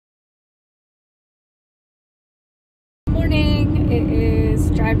Morning. It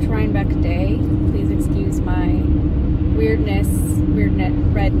is drive to Rhinebeck day. Please excuse my redness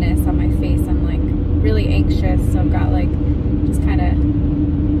on my face. I'm like really anxious, so I've got like just kind of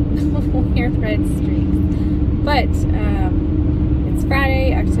weird red streaks. But it's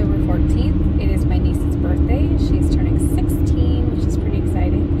Friday, October 14th. It is my niece's birthday. She's turning 16, which is pretty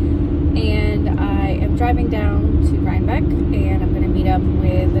exciting. And I am driving down to Rhinebeck, and I'm going to meet up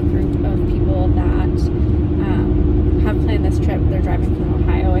with a group of people that have planned this trip. They're driving from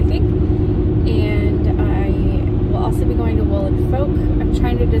Ohio, I think, and I will also be going to Wool and Folk. I'm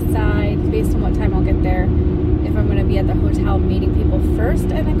trying to decide, based on what time I'll get there, if I'm going to be at the hotel meeting people first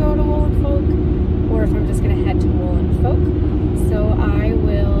and then go to Wool and Folk, or if I'm just going to head to Wool and Folk. So I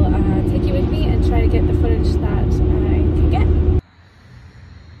will take you with me and try to get the footage that I can get.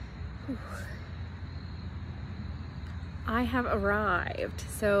 Whew. I have arrived.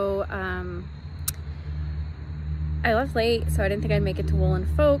 So I left late, so I didn't think I'd make it to Wool and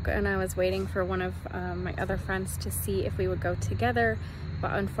Folk, and I was waiting for one of my other friends to see if we would go together,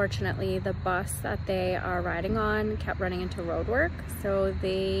 but unfortunately the bus that they are riding on kept running into roadwork, so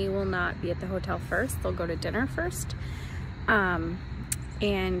they will not be at the hotel first. They'll go to dinner first, and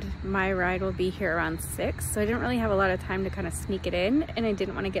my ride will be here around 6, so I didn't really have a lot of time to kind of sneak it in, and I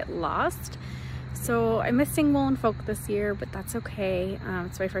didn't want to get lost. So I'm missing Wool and Folk this year, but that's okay.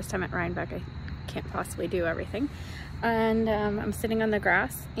 It's my first time at Rhinebeck. I can't possibly do everything, and I'm sitting on the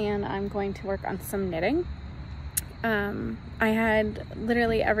grass and I'm going to work on some knitting. I had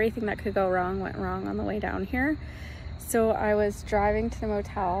literally everything that could go wrong went wrong on the way down here. So I was driving to the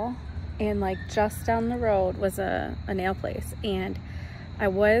motel, and like just down the road was a nail place, and I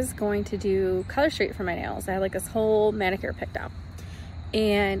was going to do Color Street for my nails. I had like this whole manicure picked out,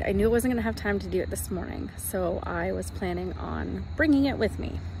 and I knew I wasn't gonna have time to do it this morning, so I was planning on bringing it with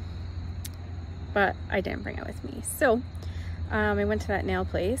me. But I didn't bring it with me. So I went to that nail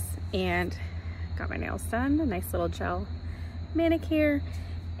place and got my nails done, a nice little gel manicure.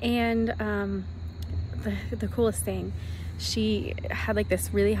 And the coolest thing, she had like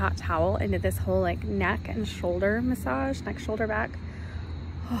this really hot towel and did this whole like neck and shoulder massage, neck, shoulder, back.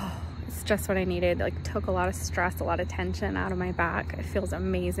 Oh, it's just what I needed. Like took a lot of stress, a lot of tension out of my back. It feels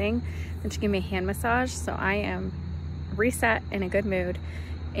amazing. And she gave me a hand massage. So I am reset, in a good mood,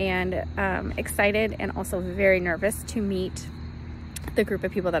 and excited and also very nervous to meet the group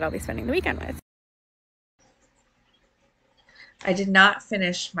of people that I'll be spending the weekend with. I did not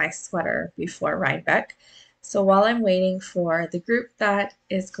finish my sweater before Rhinebeck, so while I'm waiting for the group that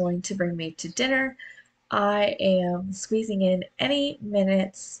is going to bring me to dinner, I am squeezing in any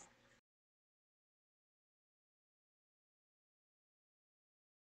minutes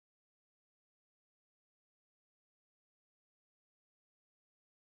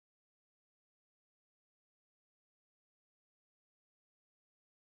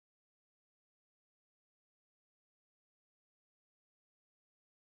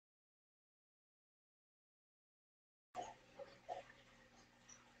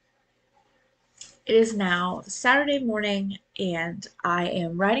It is now Saturday morning, and I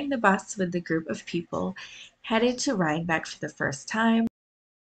am riding the bus with the group of people headed to Rhinebeck for the first time.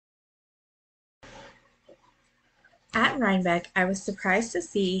 At Rhinebeck, I was surprised to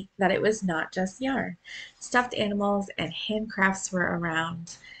see that it was not just yarn. Stuffed animals and handcrafts were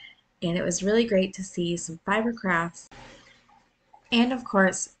around, and it was really great to see some fiber crafts and, of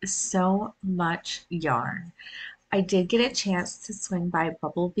course, so much yarn. I did get a chance to swing by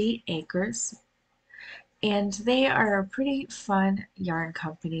Bumblebee Acres, and they are a pretty fun yarn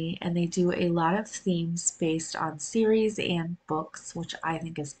company, and they do a lot of themes based on series and books, which I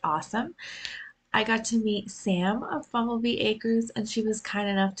think is awesome. I got to meet Sam of Bumblebee Acres, and she was kind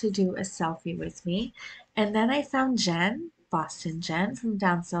enough to do a selfie with me. And then I found Jen, Boston Jen from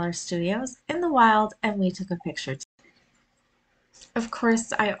Down Cellar Studios, in the wild, and we took a picture too. Of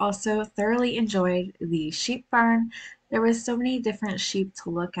course, I also thoroughly enjoyed the sheep barn. There was so many different sheep to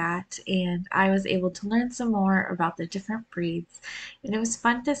look at, and I was able to learn some more about the different breeds, and it was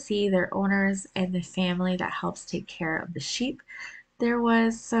fun to see their owners and the family that helps take care of the sheep. There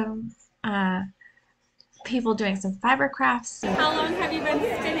was some people doing some fiber crafts. How long have you been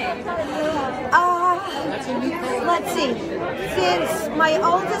spinning? Let's see. Since my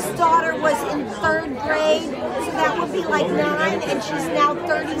oldest daughter was in 3rd grade, so that would be like 9, and she's now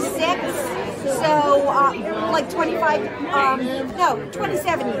 36. So, like 25, no,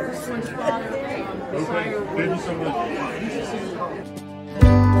 27 years. Okay, thank you so much.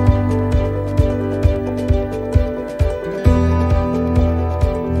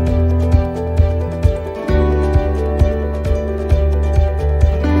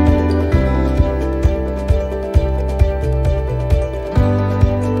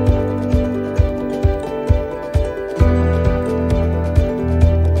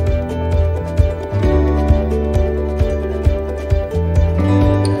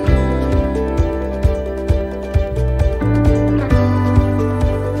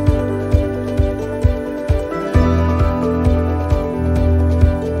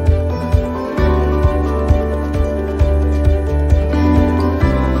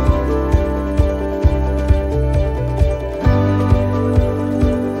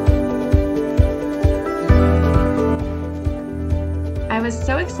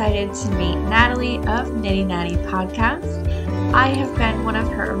 excited to meet Natalie of Nitty Natty Podcast. I have been one of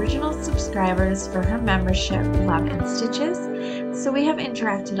her original subscribers for her membership, Love and Stitches, so we have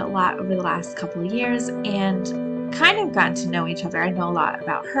interacted a lot over the last couple of years and kind of gotten to know each other. I know a lot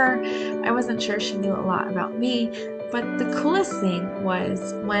about her. I wasn't sure she knew a lot about me, but the coolest thing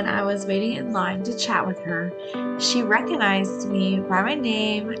was when I was waiting in line to chat with her, she recognized me by my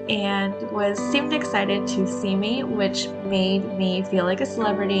name and seemed excited to see me, which made me feel like a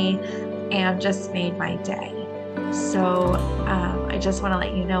celebrity and just made my day. So I just want to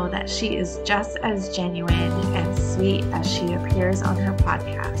let you know that she is just as genuine and sweet as she appears on her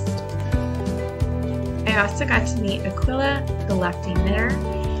podcast. I also got to meet Aquila, the lefty knitter,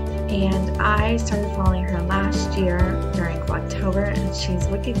 and I started following her last year during October, and she's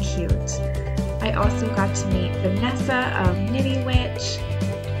wicked cute. I also got to meet Vanessa of Knitty Witch,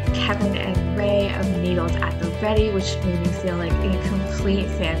 Kevin and Ray of Needles at the Ready, which made me feel like a complete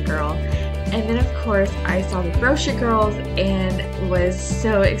fangirl. And then of course I saw the Grocery Girls and was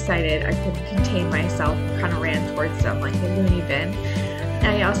so excited I couldn't contain myself, kind of ran towards them like a loony bin. And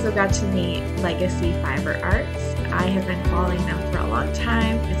I also got to meet Legacy Fiber Arts. I have been following them for a long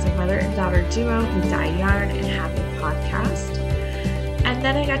time. It's a mother and daughter duo who dye yarn and have a podcast. And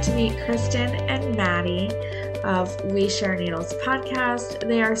then I got to meet Kristen and Maddie of We Share Needles podcast.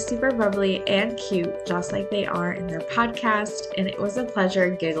 They are super bubbly and cute, just like they are in their podcast, and it was a pleasure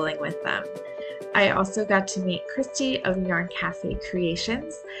giggling with them. I also got to meet Christy of Yarn Cafe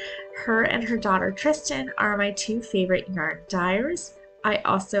Creations. Her and her daughter Tristan are my two favorite yarn dyers. I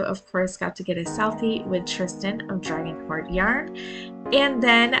also, of course, got to get a selfie with Tristan of Dragon Horde Yarn. And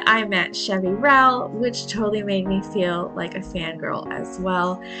then I met Chevy Rell, which totally made me feel like a fangirl as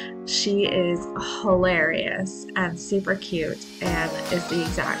well. She is hilarious and super cute and is the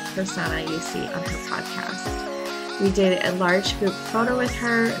exact persona you see on her podcast. We did a large group photo with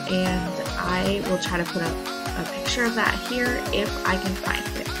her, and I will try to put up a picture of that here if I can find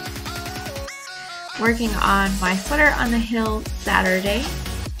it. Working on my sweater on the hill Saturday,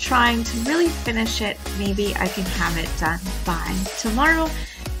 trying to really finish it. Maybe I can have it done by tomorrow.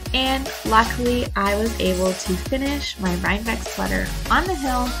 And luckily I was able to finish my Rhinebeck sweater on the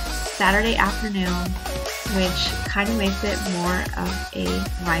hill Saturday afternoon, which kind of makes it more of a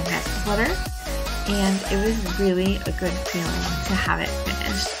Rhinebeck sweater. And it was really a good feeling to have it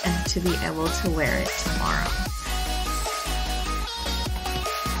finished and to be able to wear it tomorrow.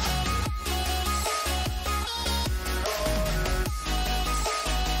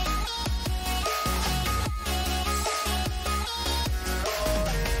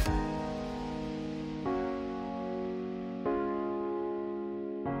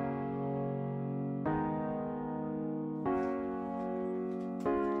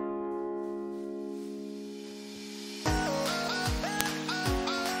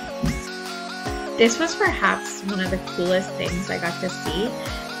 This was perhaps one of the coolest things I got to see.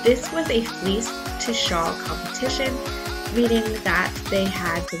 This was a fleece to shawl competition, meaning that they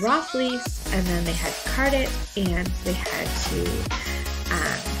had the raw fleece and then they had to card it and they had to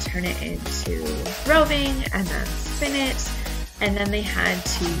turn it into roving and then spin it, and then they had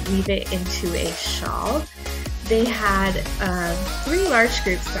to weave it into a shawl. They had 3 large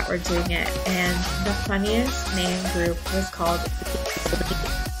groups that were doing it, and the funniest named group was called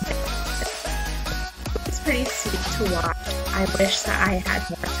pretty sweet to watch. I wish that I had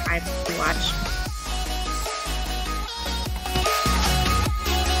more time to watch